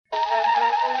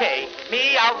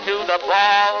out to the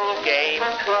ball game.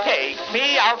 Take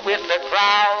me out with the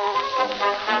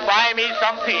crowd. Buy me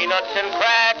some peanuts and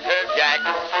Cracker Jack.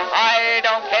 I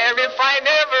don't care if I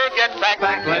never get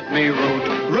back. Let me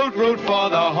root for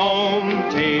the home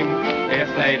team. If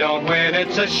they don't win,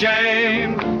 it's a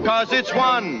shame. 'Cause it's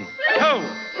 1, 2,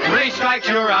 3 strikes,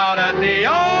 you're out at the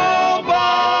old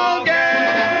ball game.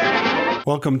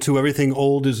 Welcome to Everything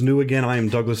Old is New Again. I am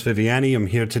Douglas Viviani. I'm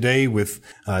here today with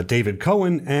David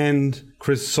Cohen and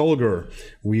Chris Solger.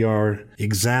 We are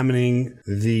examining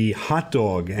the hot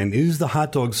dog, and is the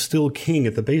hot dog still king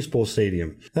at the baseball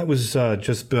stadium? That was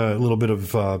just a little bit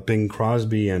of Bing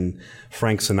Crosby and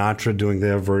Frank Sinatra doing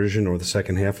their version, or the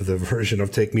second half of their version of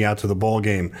Take Me Out to the Ball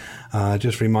Game.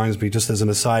 Just reminds me, just as an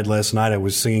aside, last night I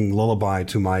was singing Lullaby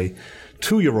to my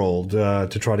 2-year-old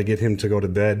to try to get him to go to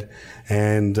bed,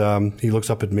 and he looks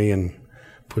up at me and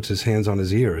puts his hands on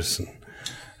his ears.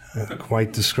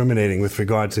 Quite discriminating with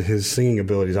regard to his singing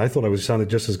abilities. I thought I sounded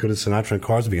just as good as Sinatra and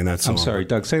Crosby in that song. I'm sorry,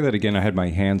 Doug, say that again. I had my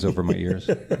hands over my ears.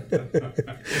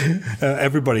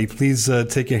 Everybody, please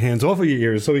take your hands off of your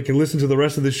ears so we can listen to the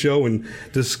rest of the show and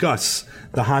discuss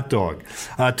the hot dog.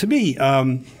 To me,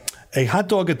 a hot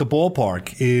dog at the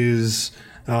ballpark is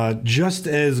just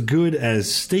as good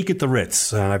as steak at the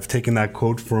Ritz. I've taken that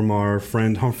quote from our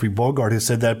friend Humphrey Bogart, who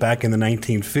said that back in the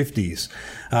 1950s.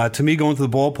 To me, going to the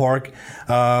ballpark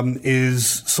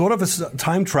is sort of a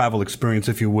time travel experience,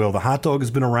 if you will. The hot dog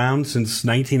has been around since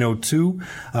 1902.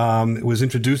 It was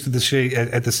introduced at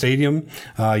the stadium,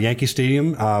 Yankee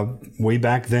Stadium, way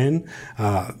back then.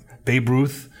 Babe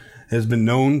Ruth has been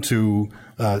known to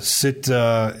sit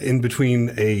in between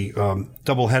a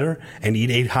doubleheader and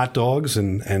eat 8 hot dogs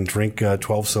and drink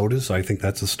 12 sodas. I think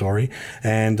that's the story.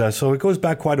 And so it goes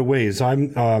back quite a ways.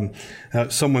 I'm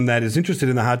someone that is interested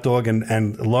in the hot dog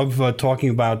and love talking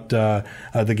about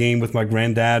the game with my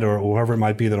granddad or whoever it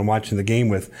might be that I'm watching the game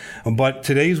with. But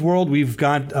today's world, we've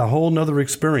got a whole nother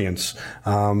experience.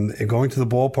 Going to the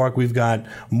ballpark, we've got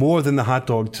more than the hot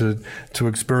dog to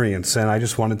experience. And I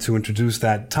just wanted to introduce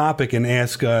that topic and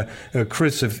ask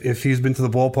Chris if he's been to the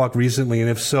ballpark recently, and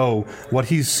if so, what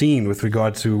he's seen with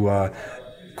regard to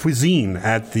cuisine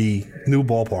at the new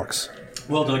ballparks.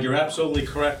 Well, Doug, you're absolutely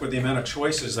correct with the amount of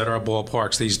choices that are at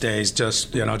ballparks these days.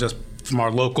 Just from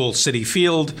our local Citi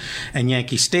Field and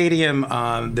Yankee Stadium,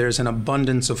 there's an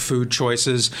abundance of food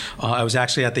choices. I was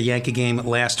actually at the Yankee game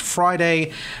last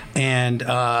Friday, and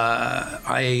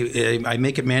I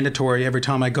make it mandatory every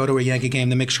time I go to a Yankee game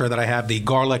to make sure that I have the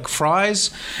garlic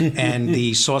fries and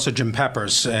the sausage and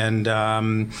peppers.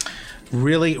 And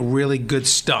really, really good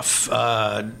stuff.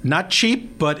 Not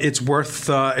cheap, but it's worth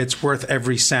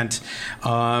every cent.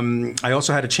 I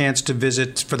also had a chance to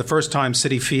visit for the first time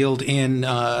Citi Field in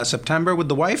September with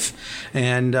the wife,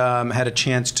 and had a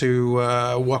chance to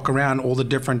walk around all the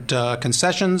different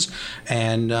concessions,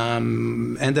 and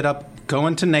ended up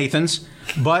going to Nathan's.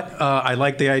 But I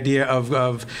like the idea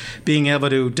of being able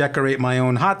to decorate my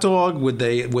own hot dog with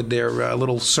their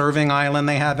little serving island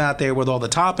they have out there with all the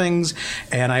toppings.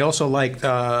 And I also like,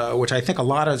 which I think a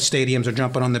lot of stadiums are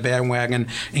jumping on the bandwagon,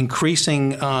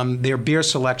 increasing their beer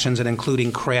selections and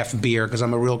including craft beer, because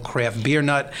I'm a real craft beer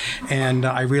nut, and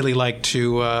I really like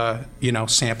to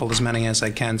sample as many as I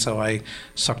can. So I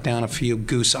sucked down a few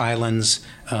Goose Islands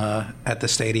at the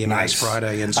stadium last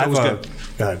Friday, and so it was good.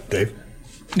 Go ahead, Dave.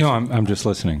 No, I'm just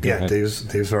listening. Yeah, Dave's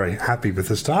very happy with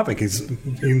this topic. He's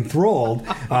enthralled.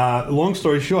 Long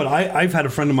story short, I've had a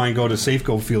friend of mine go to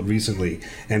Safeco Field recently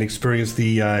and experience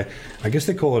the, I guess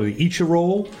they call it an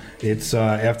Ichiro. It's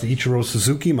after Ichiro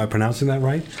Suzuki. Am I pronouncing that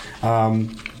right?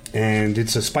 And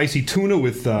it's a spicy tuna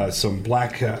with some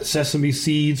black sesame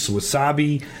seeds,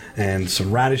 wasabi, and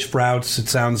some radish sprouts. It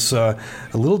sounds a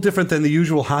little different than the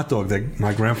usual hot dog that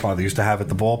my grandfather used to have at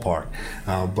the ballpark.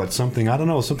 But something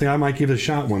I might give it a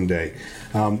shot one day.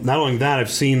 Not only that,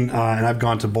 I've seen, and I've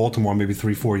gone to Baltimore maybe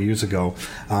 3-4 years ago,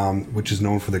 which is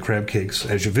known for the crab cakes.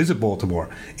 As you visit Baltimore,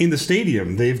 in the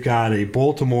stadium, they've got a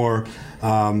Baltimore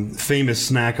famous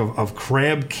snack of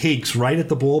crab cakes right at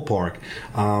the ballpark,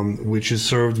 which is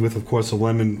served with, of course, a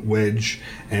lemon wedge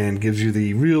and gives you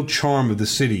the real charm of the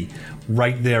city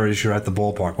right there as you're at the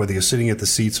ballpark, whether you're sitting at the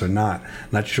seats or not.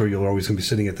 Not sure you're always going to be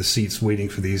sitting at the seats waiting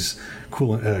for these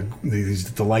these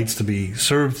delights to be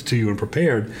served to you and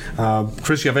prepared.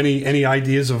 Chris, you have any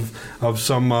ideas of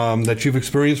some that you've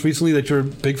experienced recently that you're a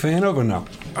big fan of, or no?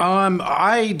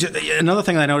 Another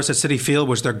thing I noticed at Citi Field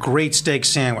was their great steak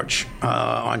sandwich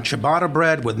on ciabatta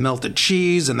bread with melted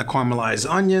cheese and the caramelized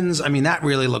onions. I mean, that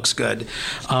really looks good.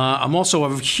 I'm also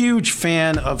a huge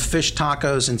fan of fish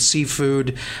tacos and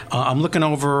seafood. I'm looking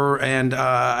over, and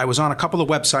I was on a couple of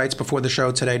websites before the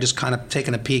show today, just kind of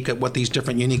taking a peek at what these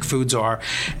different unique foods are.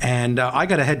 And I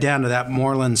got to head down to that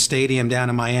Moreland Stadium down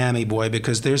in Miami, boy,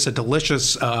 because there's a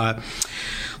delicious,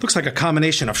 looks like a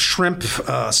combination of shrimp,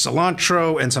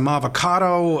 cilantro, and some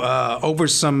avocado over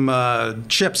some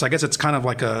chips. I guess it's kind of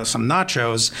like some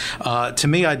nachos. To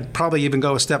me, I'd probably even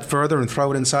go a step further and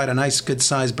throw it inside a nice,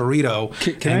 good-sized burrito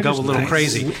and go a little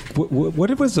crazy.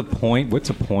 What was the point? What's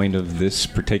the point of this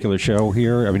particular show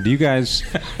here? I mean, do you guys?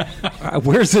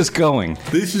 Where's this going?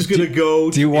 This is going to go.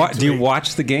 Do you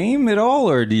watch the game at all,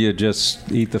 or do you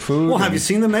just eat the food? Well, have you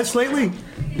seen the Mets lately?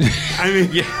 I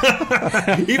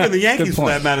mean, even the Yankees, for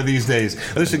that matter, these days.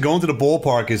 Listen, going to the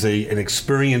ballpark is an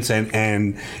experience,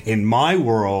 and in my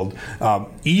world,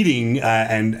 eating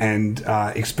and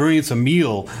experience a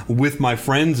meal with my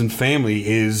friends and family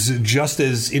is just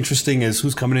as interesting as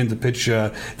who's coming in to pitch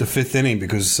the fifth inning,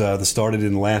 because the starter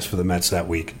didn't last for the Mets that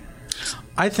week.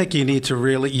 I think you need to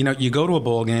really, you go to a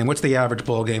bowl game. What's the average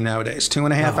bowl game nowadays?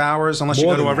 2.5 hours, unless you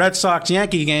go to a Red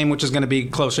Sox-Yankee game, which is going to be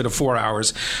closer to 4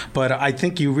 hours. But I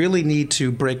think you really need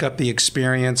to break up the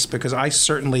experience, because I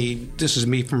certainly, this is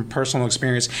me from personal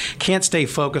experience, can't stay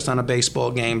focused on a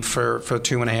baseball game for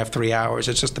 2.5, 3 hours.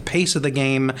 It's just the pace of the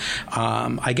game.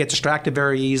 I get distracted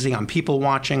very easy. I'm people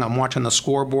watching. I'm watching the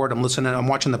scoreboard. I'm listening. I'm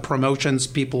watching the promotions,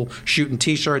 people shooting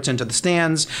T-shirts into the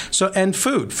stands. And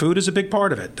food. Food is a big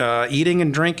part of it. Eating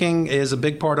and drinking is a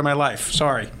big part of my life.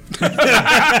 Sorry.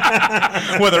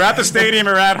 Whether at the stadium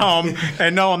or at home.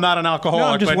 And no, I'm not an alcoholic. No,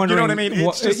 I'm just but wondering, you know what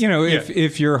I mean?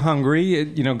 If you're hungry,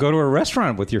 go to a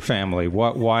restaurant with your family.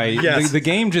 Why? Yes. The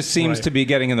game just seems to be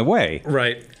getting in the way.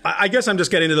 Right. I guess I'm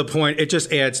just getting to the point. It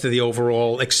just adds to the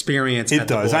overall experience. It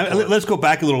does. Let's go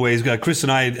back a little ways. Chris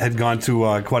and I had gone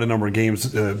to quite a number of games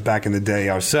back in the day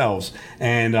ourselves.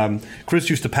 And Chris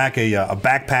used to pack a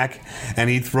backpack, and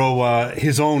he'd throw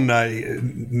his own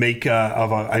make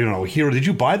of a hero. Did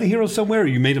you buy the hero somewhere, or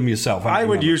you made them yourself? I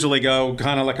would usually go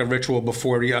kind of like a ritual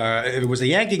before. If it was a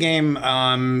Yankee game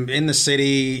in the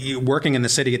city, working in the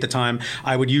city at the time,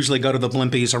 I would usually go to the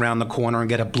Blimpies around the corner and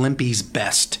get a Blimpies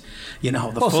Best.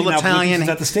 Full Italian. Blimpies is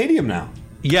at the stadium now.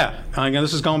 Yeah,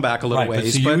 this is going back a little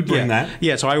ways. So you would bring that?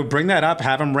 Yeah, so I would bring that up,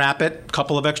 have them wrap it, a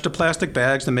couple of extra plastic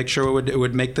bags to make sure it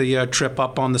would make the trip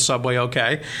up on the subway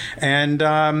okay. And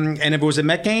if it was a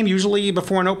Met game, usually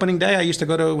before an opening day, I used to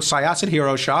go to Syosset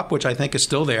Hero Shop, which I think is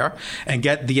still there, and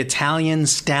get the Italian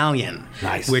Stallion,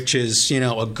 which is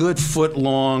a good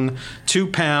foot-long,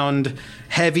 2-pound,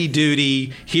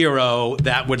 heavy-duty hero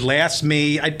that would last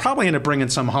me. I'd probably end up bringing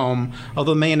some home,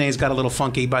 although mayonnaise got a little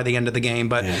funky by the end of the game.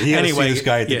 But anyway, this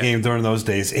guy at the game during those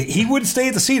days, he would stay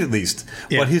at the seat at least,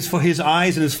 but his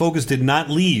eyes and his focus did not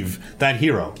leave that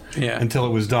hero until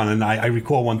it was done. And I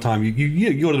recall one time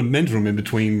you go to the men's room in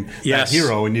between that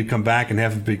hero, and you'd come back and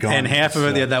half of it be gone. And half of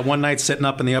it, that one night sitting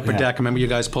up in the upper deck. I remember you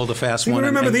guys pulled a fast one. I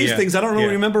remember these things. I don't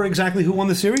really remember exactly who won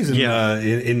the series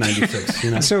in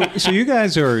 '96. So you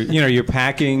guys are you're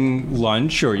packing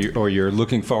lunch, or you're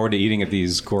looking forward to eating at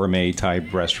these gourmet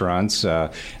type restaurants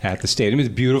at the stadium. It's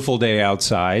a beautiful day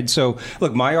outside. So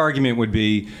look, my argument would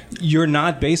be you're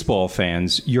not baseball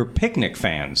fans, you're picnic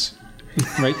fans.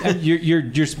 Right? You're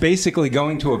just basically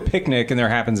going to a picnic and there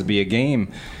happens to be a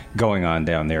game going on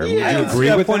down there. Would you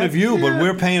agree with point that? of view, but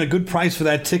we're paying a good price for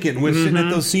that ticket, and we're sitting at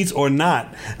those seats or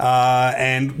not.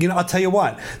 And I'll tell you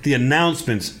what, the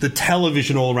announcements, the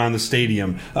television all around the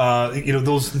stadium,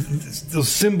 those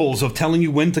symbols of telling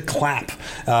you when to clap,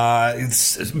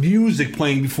 it's music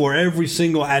playing before every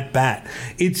single at bat.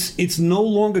 It's no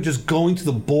longer just going to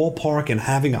the ballpark and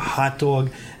having a hot dog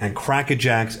and Cracker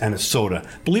Jacks and a soda.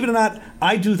 Believe it or not,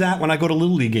 I do that when I go to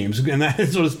Little League games, and that,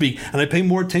 so to speak, and I pay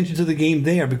more attention to the game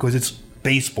there because it's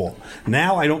baseball.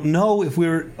 Now I don't know if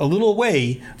we're a little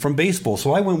away from baseball,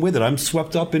 so I went with it. I'm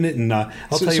swept up in it, and I'll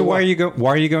tell you what. So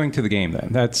why are you going to the game then?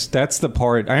 That's the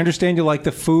part. I understand you like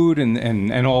the food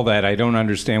and all that. I don't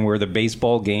understand where the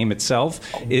baseball game itself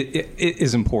it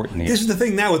is important here. This is the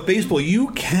thing now with baseball. You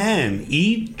can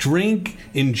eat, drink,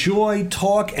 enjoy,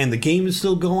 talk, and the game is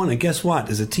still going. And guess what?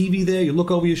 There's a TV there. You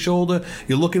look over your shoulder.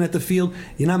 You're looking at the field.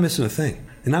 You're not missing a thing.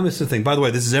 You're not missing a thing. By the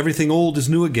way, this is Everything Old is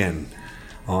New Again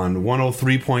on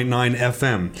 103.9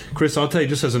 FM. Chris, I'll tell you,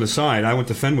 just as an aside, I went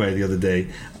to Fenway the other day.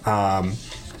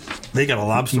 They got a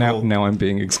lobster roll. Now I'm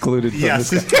being excluded from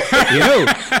this.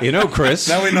 You know, Chris.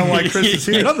 Now we know why Chris is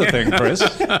here. Another thing, Chris.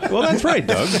 Well, that's right,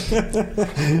 Doug.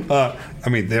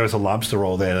 There's a lobster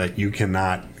roll there that you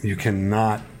cannot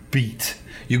beat.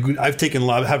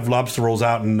 Have lobster rolls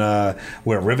out in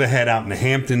Riverhead, out in the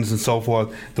Hamptons and so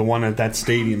forth. The one at that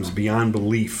stadium's beyond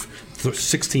belief.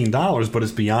 $16, but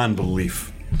it's beyond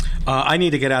belief. I need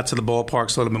to get out to the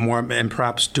ballparks a little bit more and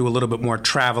perhaps do a little bit more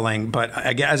traveling. But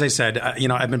as I said,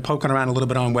 I've been poking around a little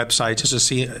bit on websites just to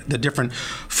see the different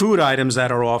food items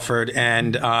that are offered.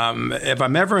 And if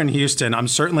I'm ever in Houston, I'm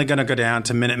certainly going to go down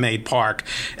to Minute Maid Park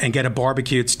and get a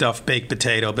barbecued stuffed baked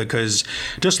potato, because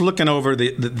just looking over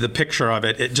the picture of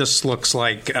it, it just looks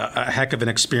like a heck of an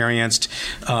experience.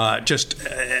 Just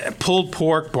pulled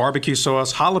pork, barbecue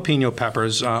sauce, jalapeno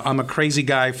peppers. I'm a crazy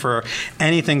guy for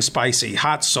anything spicy,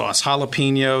 hot sauce,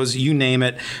 jalapenos, you name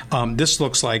it. This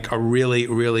looks like a really,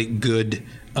 really good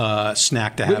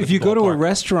snack to have. If you go to a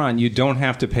restaurant, you don't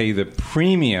have to pay the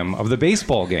premium of the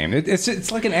baseball game.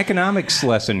 It's like an economics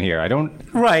lesson here. I don't.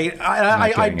 Right.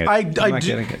 I'm not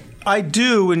getting it. I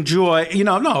do enjoy,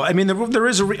 no, I mean, there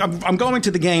is I'm going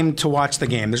to the game to watch the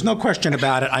game. There's no question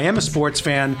about it. I am a sports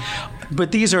fan,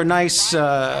 but these are nice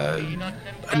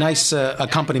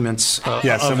accompaniments of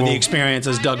the experience,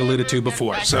 as Doug alluded to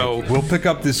before. So we'll pick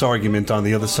up this argument on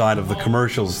the other side of the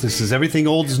commercials. This is Everything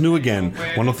Old is New Again,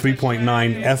 103.9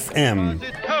 FM.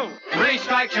 3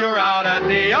 strikes, you're out at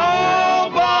the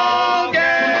old ball game.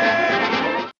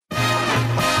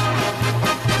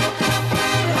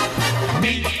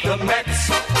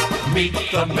 Meet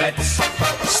the Mets.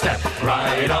 Step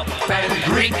right up and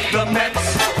greet the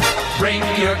Mets. Bring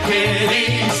your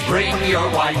kiddies, bring your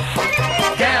wife.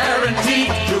 Guaranteed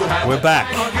to have. We're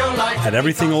back at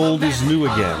Everything Old is New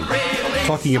Again,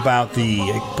 talking about the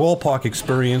ballpark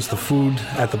experience, the food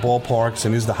at the ballparks,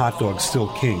 and is the hot dog still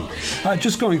king?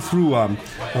 Just going through a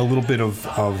little bit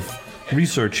of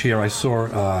research here, I saw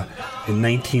in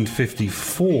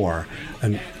 1954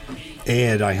 an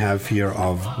ad I have here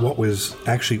of what was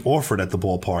actually offered at the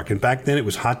ballpark. And back then it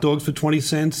was hot dogs for 20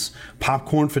 cents,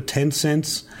 popcorn for 10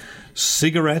 cents,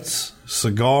 cigarettes,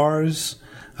 cigars,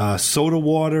 soda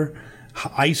water,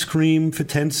 ice cream for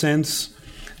 10 cents.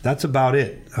 That's about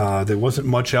it. There wasn't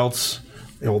much else.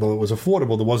 Although it was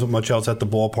affordable, there wasn't much else at the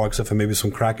ballpark except for maybe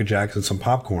some Cracker Jacks and some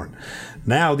popcorn.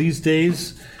 Now, these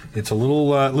days, it's a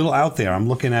little out there. I'm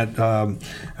looking at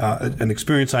an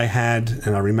experience I had,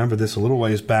 and I remember this a little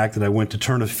ways back, that I went to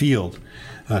Turner Field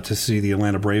to see the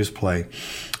Atlanta Braves play.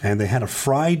 And they had a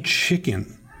fried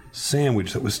chicken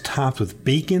sandwich that was topped with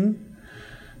bacon,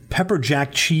 pepper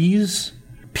jack cheese,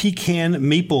 pecan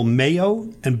maple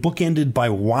mayo, and bookended by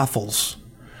waffles.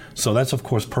 So that's, of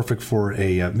course, perfect for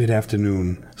a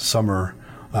mid-afternoon summer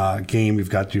game. You've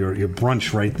got your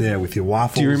brunch right there with your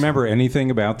waffles. Do you remember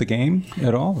anything about the game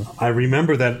at all? I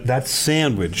remember that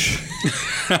sandwich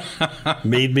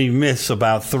made me miss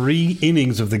about 3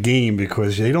 innings of the game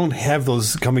because they don't have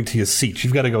those coming to your seats.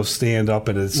 You've got to go stand up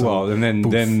at a and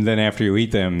then after you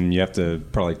eat them, you have to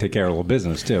probably take care of a little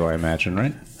business too, I imagine,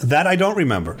 right? That I don't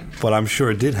remember, but I'm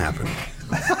sure it did happen.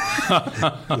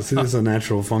 This is a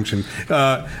natural function.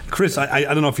 Chris, I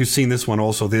don't know if you've seen this one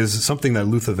also. There's something that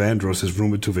Luther Vandross is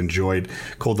rumored to have enjoyed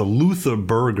called the Luther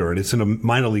Burger, and it's in a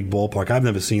minor league ballpark. I've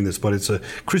never seen this, but it's a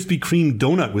Krispy Kreme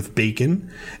donut with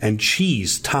bacon and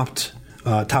cheese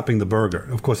topping the burger.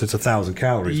 Of course, it's 1,000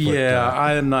 calories. Yeah,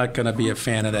 I'm not going to be a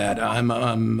fan of that.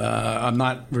 I'm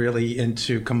not really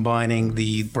into combining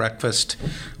the breakfast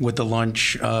with the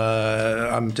lunch.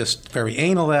 I'm just very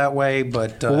anal that way.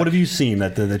 But what have you seen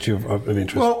that you're of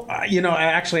interest? Well, I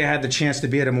had the chance to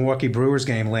be at a Milwaukee Brewers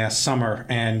game last summer,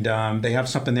 and they have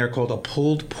something there called a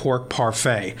pulled pork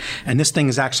parfait, and this thing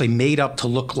is actually made up to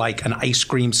look like an ice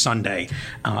cream sundae,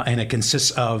 and it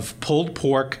consists of pulled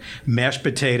pork, mashed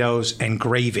potatoes, and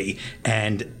gravy,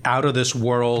 and out of this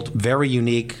world, very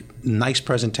unique, nice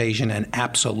presentation, and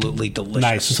absolutely delicious.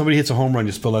 Nice. So somebody hits a home run,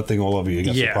 you spill that thing all over you. You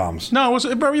got some problems. No, it was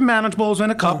very manageable. It was in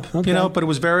a cup, but it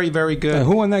was very, very good.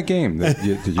 Who won that game?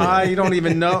 I don't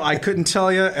even know. I couldn't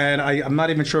tell you, and I'm not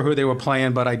even sure who they were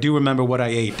playing, but I do remember what I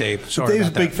ate, Dave. Sorry Dave's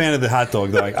about a big fan of the hot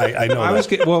dog, though. I know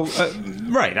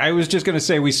right. I was just going to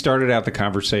say we started out the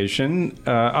conversation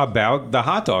about the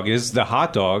hot dog. Is the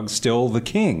hot dog still the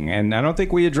king? And I don't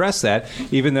think we addressed that,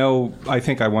 even though I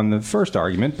think I won the first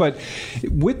argument. But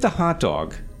with the hot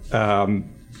dog,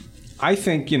 I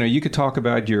think you could talk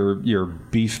about your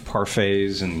beef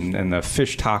parfaits and the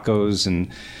fish tacos, and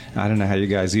I don't know how you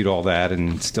guys eat all that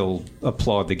and still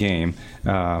applaud the game,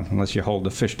 unless you hold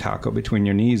the fish taco between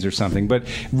your knees or something. But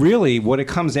really, what it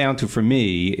comes down to for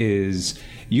me is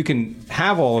you can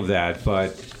have all of that,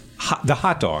 but the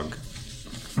hot dog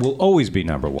will always be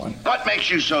number one. What makes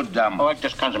you so dumb? Oh, it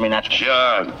just comes to me naturally.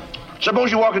 Sure.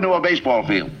 Suppose you walk into a baseball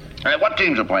field. What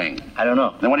teams are playing? I don't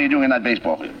know. Then what are you doing in that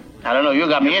baseball field? I don't know. You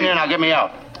got me in here, now get me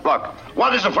out. Look,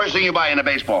 what is the first thing you buy in a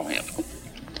baseball field?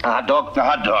 A hot dog? A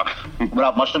hot dog.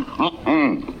 Without mustard?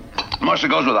 Mustard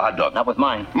goes with a hot dog. Not with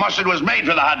mine. Mustard was made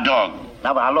for the hot dog.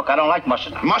 Now, look, I don't like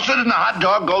mustard. Mustard and a hot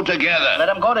dog go together. Let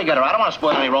them go together. I don't want to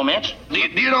spoil any romance. Do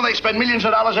you know they spend millions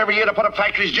of dollars every year to put up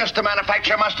factories just to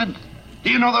manufacture mustard?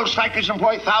 Do you know those factories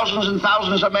employ thousands and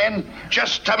thousands of men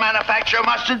just to manufacture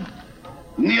mustard?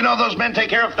 Do you know those men take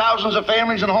care of thousands of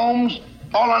families and homes,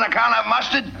 all on account of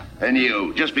mustard? And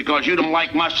you, just because you don't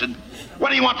like mustard, what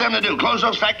do you want them to do? Close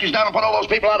those factories down and put all those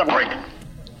people out of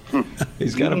work?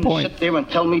 He's got a point. Sit there and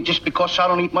tell me just because I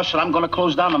don't eat mustard, I'm going to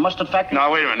close down the mustard factory? No,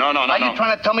 wait a minute. No. Are you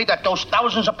trying to tell me that those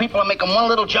thousands of people are making one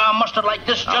little jar of mustard like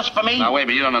this just for me? Now, wait a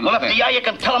minute. You don't understand. Well, if they are, you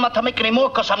can tell them not to make any more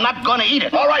because I'm not going to eat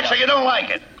it. All right, so you don't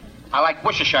like it. I like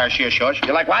Worcestershire sheer shorts.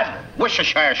 You like what?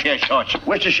 Worcestershire sheer shorts.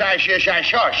 Worcestershire sheer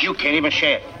shorts. You can't even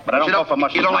share it. But I don't go for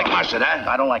mustard. You don't like mustard, huh?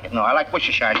 I don't like it. No, I like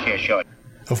Worcestershire sheer shorts.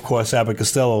 Of course, Abbott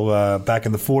Costello back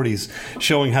in the 40s,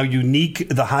 showing how unique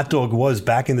the hot dog was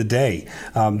back in the day.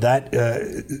 That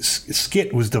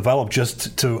skit was developed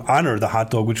just to honor the hot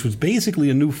dog, which was basically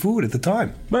a new food at the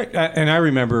time. Right. And I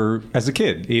remember as a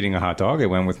kid eating a hot dog. I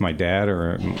went with my dad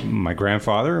or my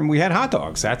grandfather, and we had hot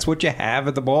dogs. That's what you have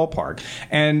at the ballpark.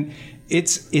 And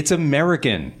it's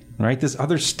American, right? This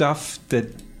other stuff that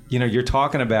you're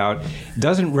talking about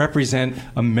doesn't represent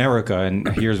America. And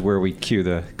here's where we cue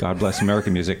the God Bless America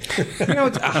music.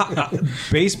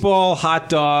 It's baseball, hot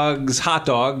dogs,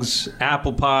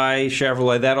 apple pie,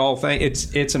 Chevrolet, that all thing.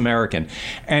 It's American.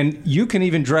 And you can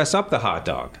even dress up the hot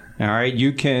dog. All right.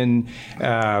 You can,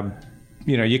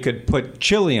 you could put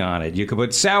chili on it. You could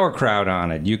put sauerkraut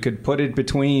on it. You could put it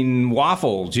between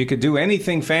waffles. You could do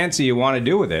anything fancy you want to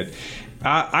do with it.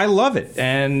 I love it,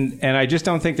 and I just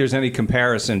don't think there's any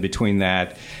comparison between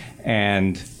that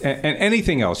and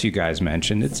anything else you guys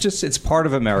mentioned. It's part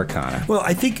of Americana. Well,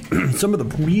 I think some of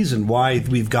the reason why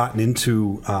we've gotten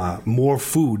into more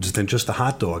foods than just the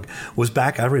hot dog was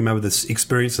back. I remember this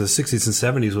experience in the 60s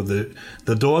and 70s where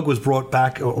the dog was brought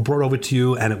over to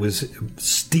you, and it was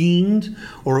steamed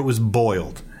or it was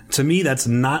boiled. To me, that's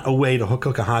not a way to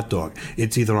cook a hot dog.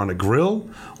 It's either on a grill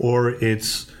or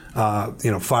it's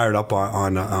fired up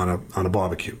on a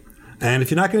barbecue. And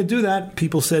if you're not going to do that,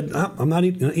 people said, I'm not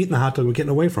eating the hot dog. We're getting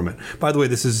away from it. By the way,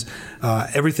 this is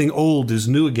Everything Old is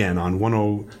New Again on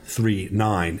 103.9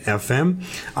 FM.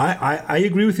 I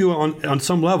agree with you on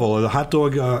some level. The hot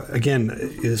dog, again,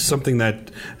 is something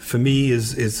that, for me,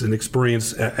 is an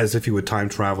experience as if you were time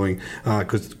traveling,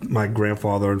 because my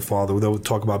grandfather and father, they would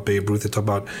talk about Babe Ruth, they talk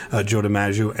about Joe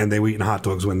DiMaggio, and they were eating hot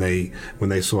dogs when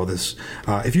they saw this.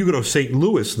 If you go to St.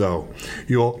 Louis, though,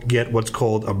 you'll get what's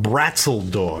called a Bratzel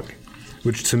dog,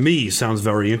 which to me sounds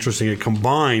very interesting. It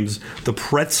combines the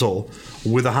pretzel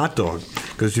with a hot dog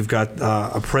because you've got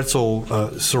a pretzel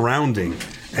surrounding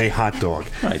a hot dog.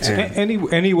 Right. So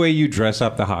any way you dress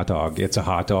up the hot dog, it's a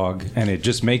hot dog, and it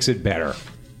just makes it better.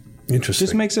 Interesting.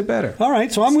 Just makes it better. All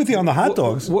right, so I'm with you on the hot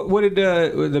dogs. What did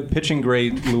the pitching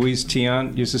great Luis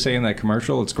Tiant used to say in that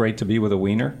commercial? It's great to be with a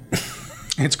wiener.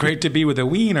 It's great to be with a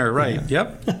wiener, right?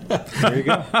 Yeah. Yep. There you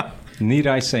go. Need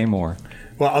I say more?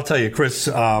 Well, I'll tell you, Chris,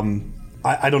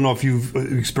 I don't know if you've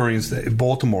experienced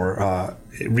Baltimore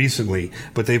recently,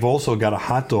 but they've also got a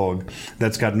hot dog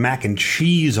that's got mac and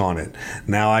cheese on it.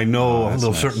 Now, I know a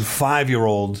little certain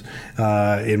 5-year-old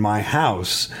in my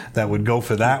house that would go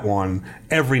for that one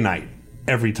every night,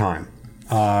 every time.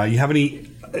 You have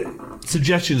any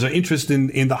suggestions or interest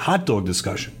in the hot dog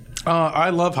discussion? I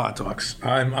love hot dogs.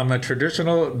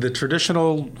 The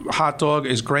traditional hot dog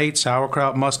is great,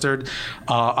 sauerkraut, mustard.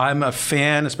 I'm a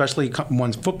fan, especially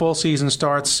when football season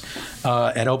starts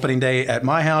at opening day at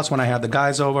my house. When I have the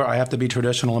guys over, I have to be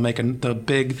traditional and making the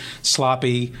big,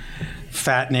 sloppy,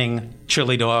 fattening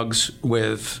chili dogs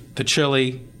with the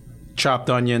chili, chopped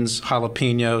onions,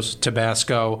 jalapenos,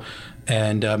 Tabasco,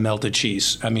 and melted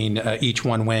cheese. I mean, each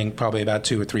one weighing probably about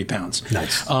 2 or 3 pounds.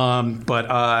 Nice. But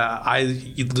I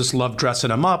just love dressing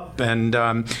them up. And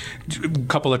a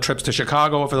couple of trips to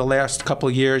Chicago over the last couple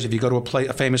of years. If you go to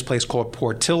a famous place called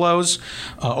Portillo's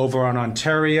over on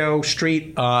Ontario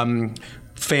Street,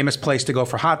 famous place to go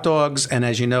for hot dogs, and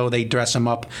as you know, they dress them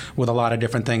up with a lot of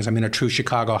different things. I mean, a true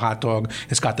Chicago hot dog,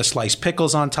 it's got the sliced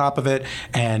pickles on top of it,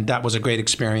 and that was a great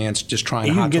experience just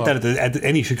trying a hot dog. You can get that at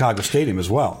any Chicago stadium as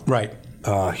well. Right.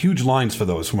 Huge lines for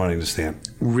those, from what I understand.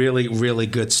 Really, really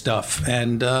good stuff.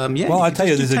 And well, I tell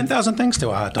you, there's 10,000 things to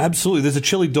a hot dog. Absolutely. There's a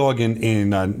chili dog in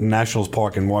Nationals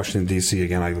Park in Washington, D.C.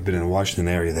 Again, I've been in the Washington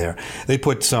area there. They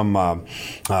put some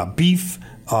beef,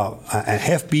 a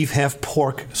half beef, half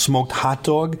pork smoked hot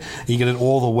dog. You get it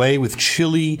all the way with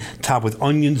chili, topped with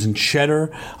onions and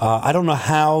cheddar. I don't know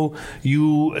how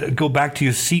you go back to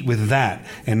your seat with that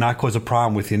and not cause a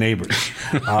problem with your neighbors.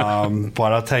 But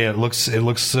I'll tell you, it looks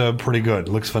pretty good.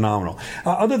 It looks phenomenal.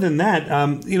 Other than that,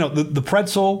 the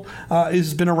pretzel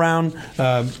has been around.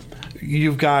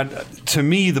 You've got, to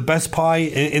me, the best pie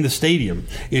in the stadium.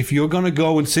 If you're going to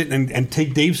go and sit and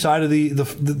take Dave's side of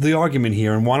the argument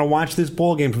here and want to watch this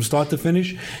ball game from start to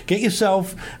finish, get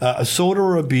yourself a soda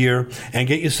or a beer and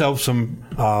get yourself some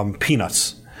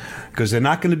peanuts. Because they're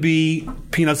not going to be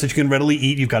peanuts that you can readily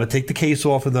eat. You've got to take the case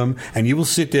off of them, and you will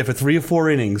sit there for 3 or 4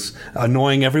 innings,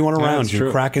 annoying everyone around you,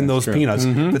 cracking those peanuts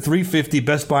for $3.50.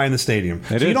 Best Buy in the stadium.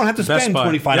 So you don't have to spend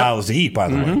 $25 to eat. By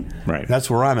the way, right? That's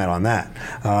where I'm at on that.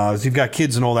 So you've got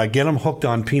kids and all that. Get them hooked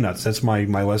on peanuts. That's my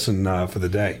lesson for the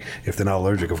day. If they're not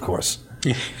allergic, of course.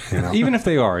 Even if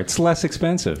they are, it's less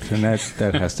expensive, and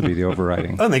that has to be the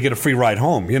overriding. And they get a free ride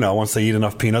home, once they eat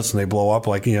enough peanuts and they blow up,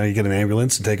 you get an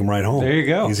ambulance and take them right home. There you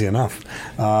go. Easy enough.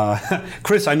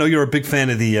 Chris, I know you're a big fan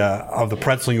of the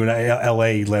pretzel you were in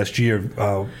L.A. last year.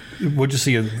 What'd you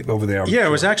see over there? Yeah, I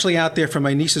was actually out there for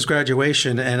my niece's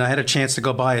graduation, and I had a chance to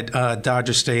go by at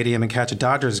Dodger Stadium and catch a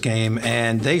Dodgers game,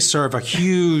 and they serve a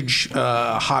huge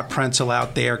hot pretzel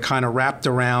out there, kind of wrapped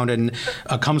around, and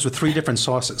comes with 3 different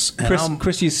sauces. And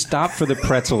Chris, you stopped for the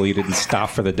pretzel. You didn't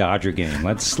stop for the Dodger game.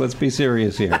 Let's be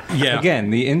serious here. Yeah. Again,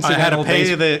 the incidental. I had to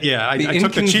pay I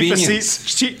took the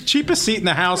cheapest seat in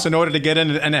the house in order to get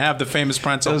in and have the famous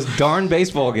pretzel. Those darn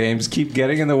baseball games keep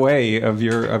getting in the way of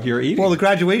your eating. Well, the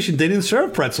graduation, they didn't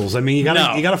serve pretzels. I mean, you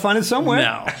got to find it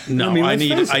somewhere. No.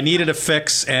 I needed a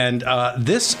fix, and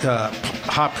this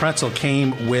hot pretzel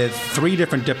came with 3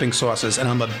 different dipping sauces, and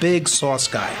I'm a big sauce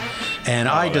guy, and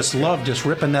I just love just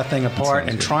ripping that thing apart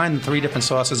and trying the 3 different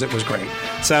sauces. It was great.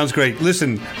 Sounds great.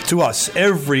 Listen to us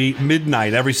every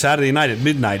Saturday night at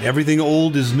midnight. Everything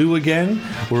old is new again.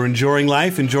 We're enjoying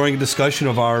life, enjoying a discussion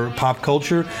of our pop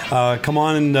culture. Come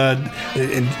on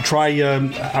and try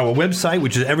our website,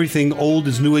 which is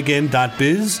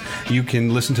everythingoldisnewagain.biz. You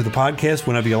can listen to the podcast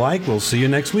whenever you like. We'll see you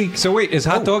next week. So wait, is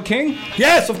Hot Dog King?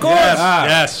 Yes, of course.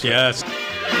 Yes.